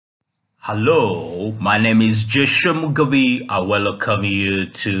Hello, my name is Joshua Mugabi. I welcome you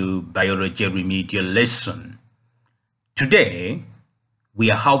to Biology Remedial Lesson. Today,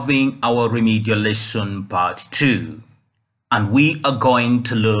 we are having our remedial lesson part 2, and we are going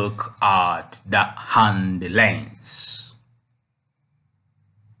to look at the hand lens.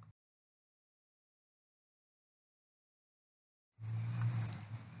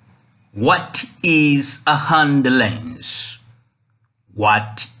 What is a hand lens?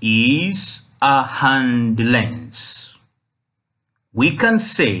 What is a hand lens? We can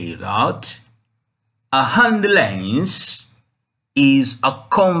say that a hand lens is a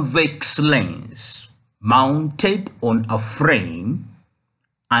convex lens mounted on a frame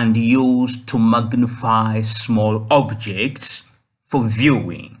and used to magnify small objects for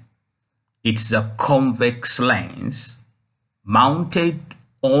viewing. It's a convex lens mounted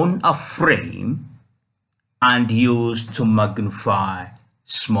on a frame and used to magnify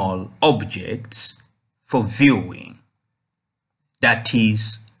small objects for viewing. That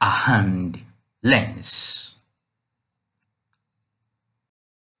is a hand lens.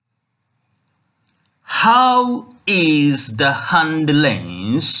 How is the hand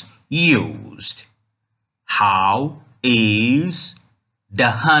lens used? How is the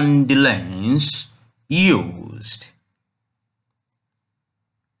hand lens used?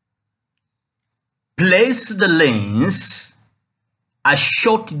 Place the lens a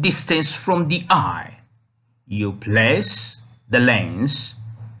short distance from the eye. You place the lens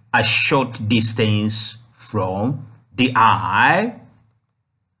a short distance from the eye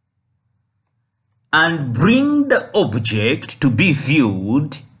and bring the object to be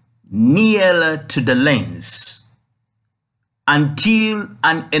viewed nearer to the lens until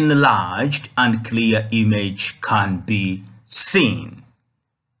an enlarged and clear image can be seen.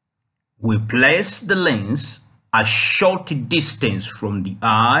 We place the lens a short distance from the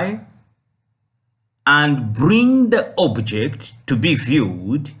eye and bring the object to be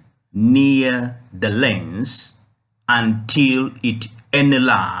viewed near the lens until it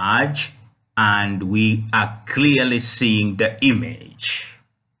enlarges and we are clearly seeing the image.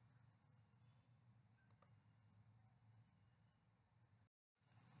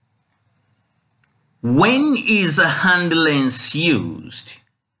 When is a hand lens used?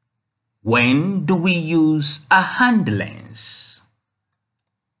 When do we use a hand lens?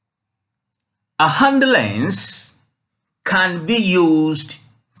 A hand lens can be used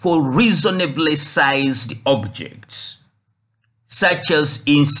for reasonably sized objects, such as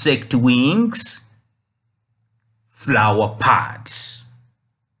insect wings, flower pods.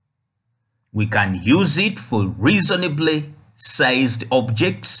 We can use it for reasonably sized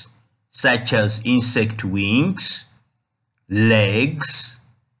objects, such as insect wings, legs,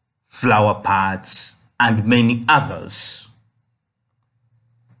 flower pods, and many others.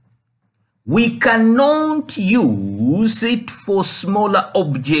 We cannot use it for smaller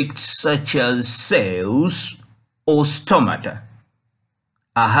objects such as cells or stomata.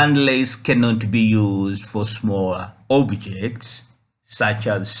 A hand lens cannot be used for smaller objects such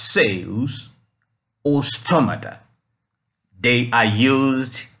as cells or stomata. They are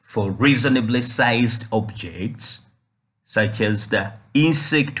used for reasonably sized objects such as the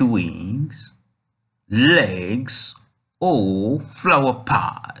insect wings, legs, or flower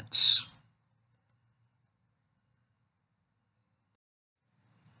pods.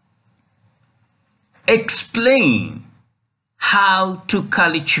 Explain how to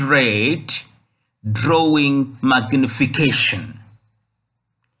calculate drawing magnification.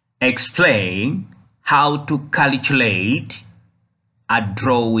 Explain how to calculate a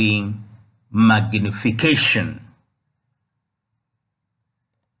drawing magnification.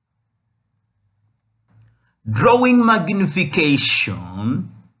 Drawing magnification,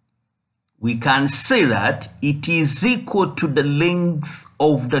 we can say that it is equal to the length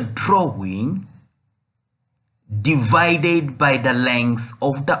of the drawing divided by the length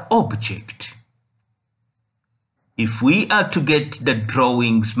of the object. If we are to get the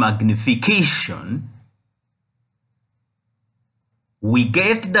drawing's magnification, we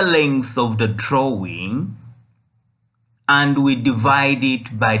get the length of the drawing and we divide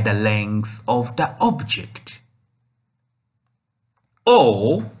it by the length of the object,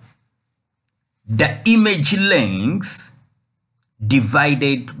 or the image length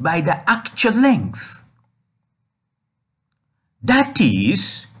divided by the actual length. That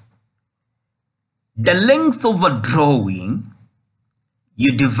is, the length of a drawing,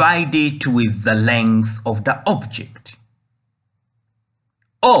 you divide it with the length of the object,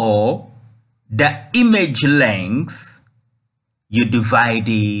 or the image length, you divide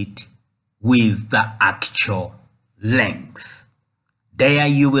it with the actual length. there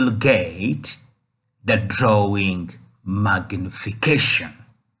you will get the drawing magnification.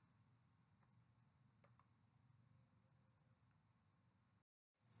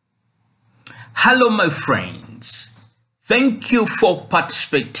 Hello, my friends. Thank you for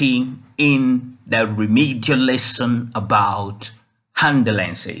participating in the remedial lesson about hand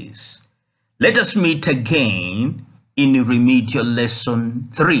lenses. Let us meet again in remedial lesson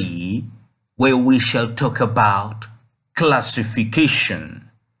 3, where we shall talk about classification.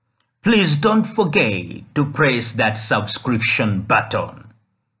 Please don't forget to press that subscription button.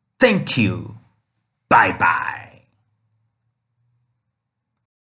 Thank you. Bye-bye.